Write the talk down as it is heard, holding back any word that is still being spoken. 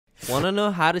Want to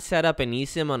know how to set up an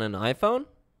eSIM on an iPhone?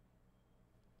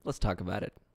 Let's talk about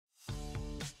it.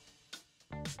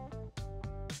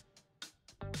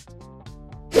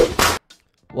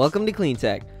 Welcome to Clean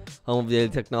Tech, home of daily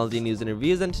technology news and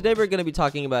reviews, and today we're going to be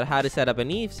talking about how to set up an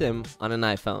eSIM on an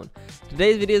iPhone.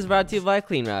 Today's video is brought to you by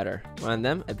Clean Router. Run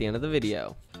them at the end of the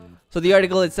video. So the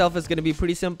article itself is going to be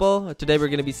pretty simple. Today we're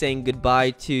going to be saying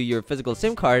goodbye to your physical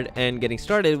SIM card and getting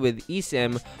started with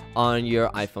eSIM on your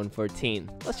iPhone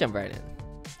 14. Let's jump right in.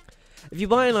 If you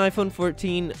buy an iPhone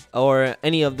 14 or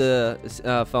any of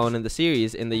the phone in the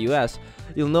series in the US,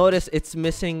 you'll notice it's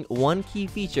missing one key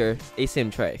feature, a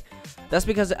SIM tray. That's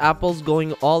because Apple's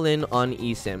going all in on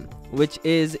eSIM, which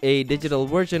is a digital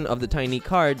version of the tiny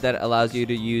card that allows you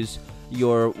to use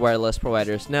your wireless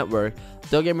provider's network.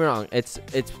 Don't get me wrong, it's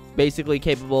basically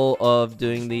capable of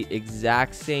doing the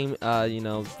exact same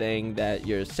thing that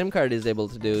your SIM card is able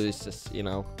to do. It's just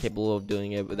capable of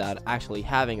doing it without actually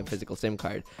having a physical SIM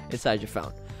card inside your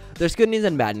phone. There's good news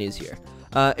and bad news here.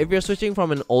 If you're switching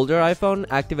from an older iPhone,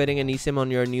 activating an eSIM on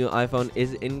your new iPhone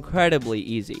is incredibly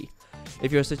easy.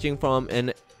 If you're switching from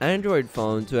an Android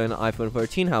phone to an iPhone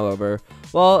 14, however,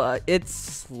 well,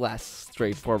 it's less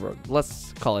straightforward.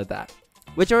 Let's call it that.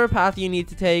 Whichever path you need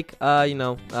to take, we're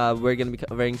going to be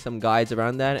covering some guides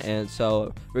around that, and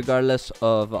so regardless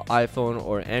of iPhone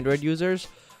or Android users,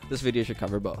 this video should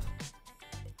cover both.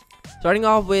 Starting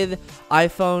off with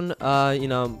iPhone,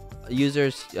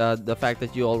 users, the fact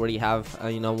that you already have,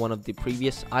 one of the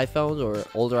previous iPhones or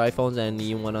older iPhones, and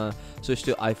you want to switch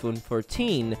to iPhone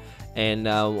 14 and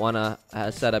want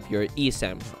to set up your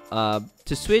eSIM.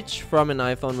 To switch from an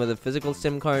iPhone with a physical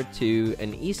SIM card to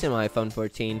an eSIM iPhone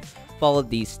 14, follow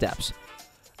these steps.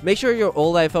 Make sure your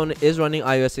old iPhone is running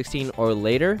iOS 16 or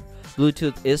later,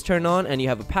 Bluetooth is turned on, and you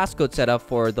have a passcode set up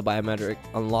for the biometric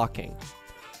unlocking.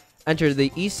 Enter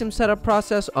the eSIM setup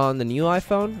process on the new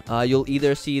iPhone. You'll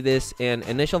either see this in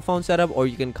initial phone setup, or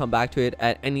you can come back to it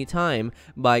at any time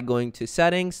by going to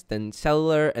settings, then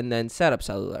cellular, and then setup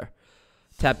cellular.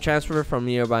 Tap transfer from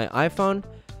nearby iPhone.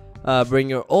 Bring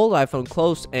your old iPhone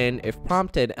close, and if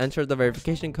prompted, enter the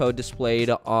verification code displayed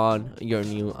on your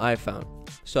new iPhone.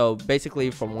 So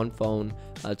basically from one phone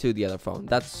to the other phone.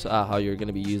 That's how you're going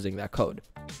to be using that code.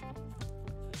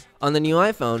 On the new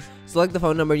iPhone, select the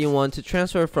phone number you want to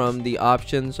transfer from the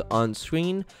options on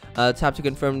screen. Tap to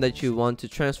confirm that you want to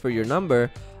transfer your number.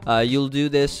 You'll do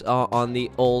this on the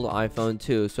old iPhone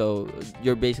too, so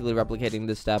you're basically replicating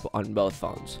this step on both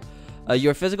phones.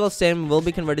 Your physical SIM will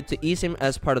be converted to eSIM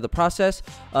as part of the process.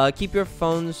 Keep your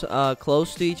phones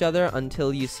close to each other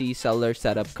until you see cellular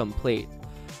setup complete.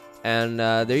 And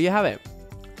there you have it.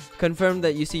 Confirm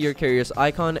that you see your carrier's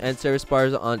icon and service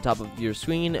bars on top of your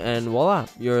screen, and voila,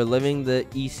 you're living the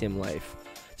eSIM life.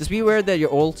 Just be aware that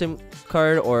your old SIM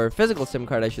card, or physical SIM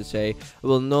card I should say,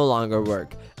 will no longer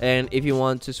work. And if you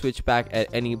want to switch back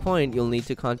at any point, you'll need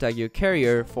to contact your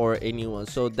carrier for a new one.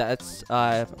 So that's,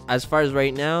 as far as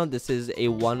right now, this is a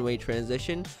one-way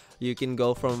transition. You can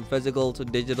go from physical to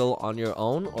digital on your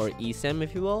own, or eSIM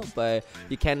if you will, but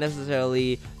you can't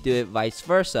necessarily do it vice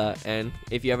versa. And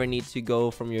if you ever need to go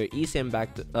from your eSIM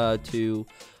back to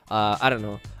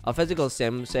a physical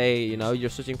SIM, say you're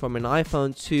switching from an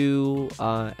iPhone to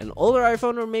an older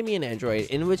iPhone or maybe an Android,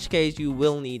 in which case you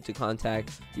will need to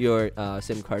contact your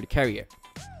SIM card carrier.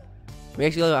 We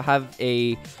actually have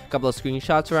a couple of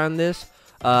screenshots around this.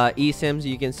 eSIMs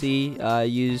you can see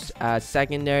used as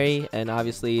secondary, and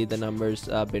obviously the numbers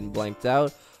been blanked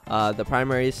out. The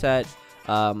primary set,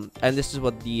 and this is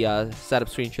what the setup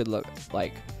screen should look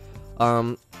like.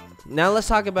 Now let's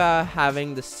talk about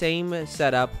having the same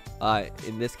setup,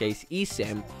 in this case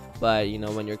eSIM, but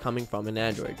when you're coming from an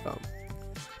Android phone.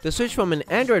 To switch from an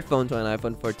Android phone to an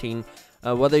iPhone 14,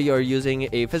 whether you're using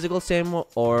a physical SIM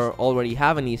or already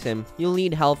have an eSIM, you'll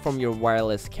need help from your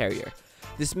wireless carrier.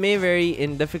 This may vary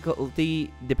in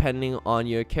difficulty depending on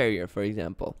your carrier. For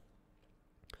example,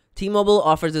 T-Mobile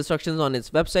offers instructions on its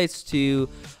websites to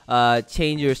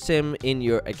change your SIM in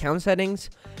your account settings,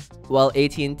 while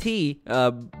AT&T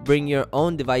bring your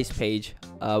own device page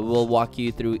will walk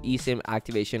you through eSIM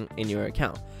activation in your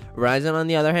account. Verizon, on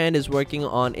the other hand, is working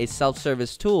on a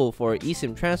self-service tool for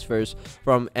eSIM transfers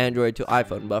from Android to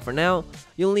iPhone, but for now,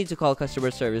 you'll need to call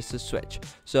customer service to switch.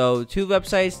 So, two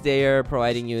websites, they are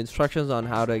providing you instructions on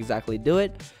how to exactly do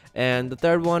it, and the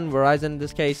third one, Verizon in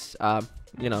this case,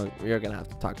 you're gonna have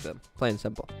to talk to them, plain and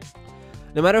simple.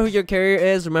 No matter who your carrier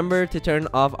is, remember to turn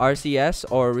off RCS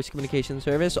or Risk Communication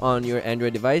Service on your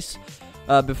Android device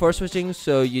before switching,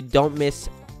 so you don't miss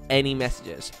any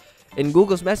messages. In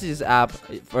Google's Messages app,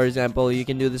 for example, you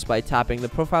can do this by tapping the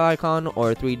profile icon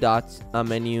or three dots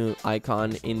menu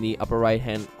icon in the upper right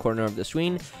hand corner of the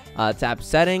screen. Tap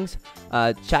Settings,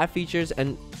 Chat Features,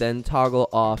 and then toggle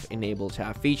off Enable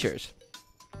Chat Features.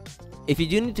 If you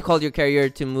do need to call your carrier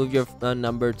to move your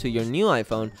number to your new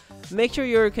iPhone, make sure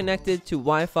you're connected to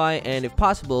Wi-Fi, and if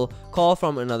possible, call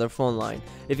from another phone line.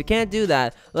 If you can't do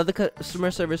that, let the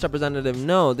customer service representative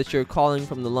know that you're calling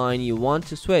from the line you want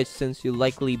to switch, since you'll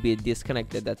likely be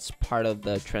disconnected. That's part of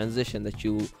the transition that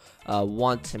you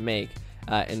want to make.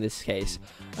 In this case,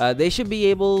 they should be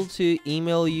able to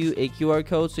email you a QR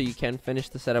code so you can finish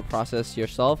the setup process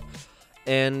yourself.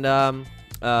 And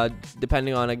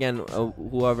depending on, again,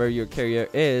 whoever your carrier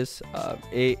is,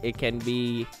 it can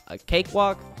be a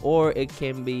cakewalk or it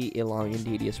can be a long and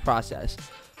tedious process.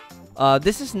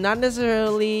 This is not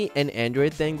necessarily an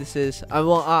Android thing. This is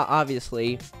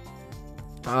obviously,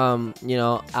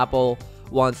 Apple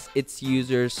wants its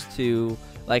users to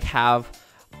have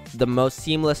the most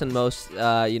seamless and most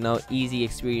easy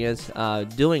experience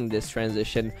doing this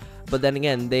transition. But then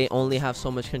again, they only have so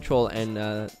much control, and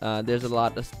there's a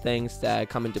lot of things that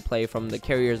come into play from the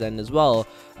carrier's end as well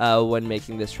when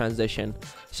making this transition.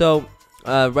 So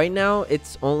right now,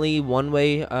 it's only one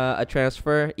way a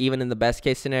transfer. Even in the best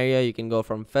case scenario, you can go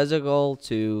from physical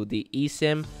to the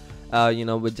eSIM,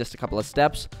 with just a couple of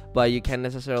steps, but you can't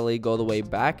necessarily go the way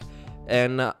back.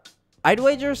 And I'd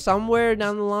wager somewhere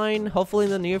down the line, hopefully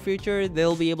in the near future,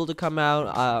 they'll be able to come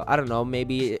out. I don't know,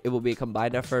 maybe it will be a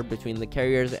combined effort between the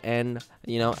carriers and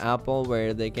Apple,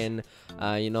 where they can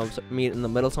meet in the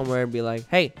middle somewhere and be like,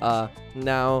 hey,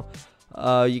 now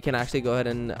you can actually go ahead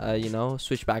and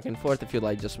switch back and forth if you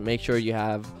like. Just make sure you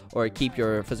have or keep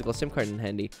your physical SIM card in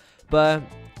handy. But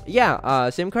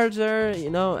yeah, SIM cards are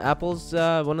Apple's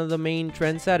one of the main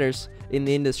trendsetters in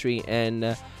the industry,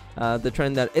 and the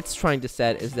trend that it's trying to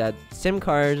set is that SIM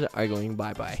cards are going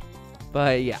bye-bye.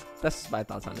 But yeah, that's my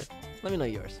thoughts on it. Let me know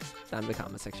yours down in the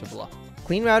comment section below.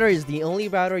 Clean Router is the only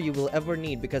router you will ever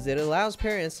need, because it allows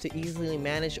parents to easily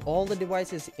manage all the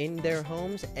devices in their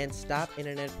homes and stop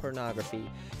internet pornography.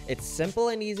 It's simple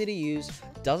and easy to use,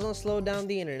 doesn't slow down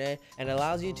the internet, and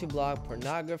allows you to block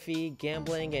pornography,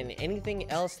 gambling, and anything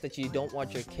else that you don't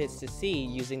want your kids to see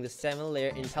using the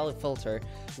 7-layer IntelliFilter.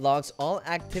 Logs all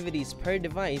activities per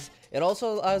device. It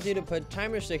also allows you to put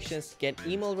time restrictions, get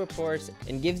email reports,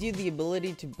 and gives you the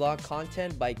ability to block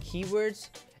content by keywords,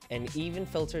 and even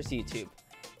filters YouTube.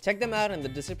 Check them out in the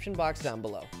description box down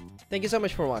below. Thank you so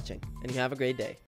much for watching, and you have a great day.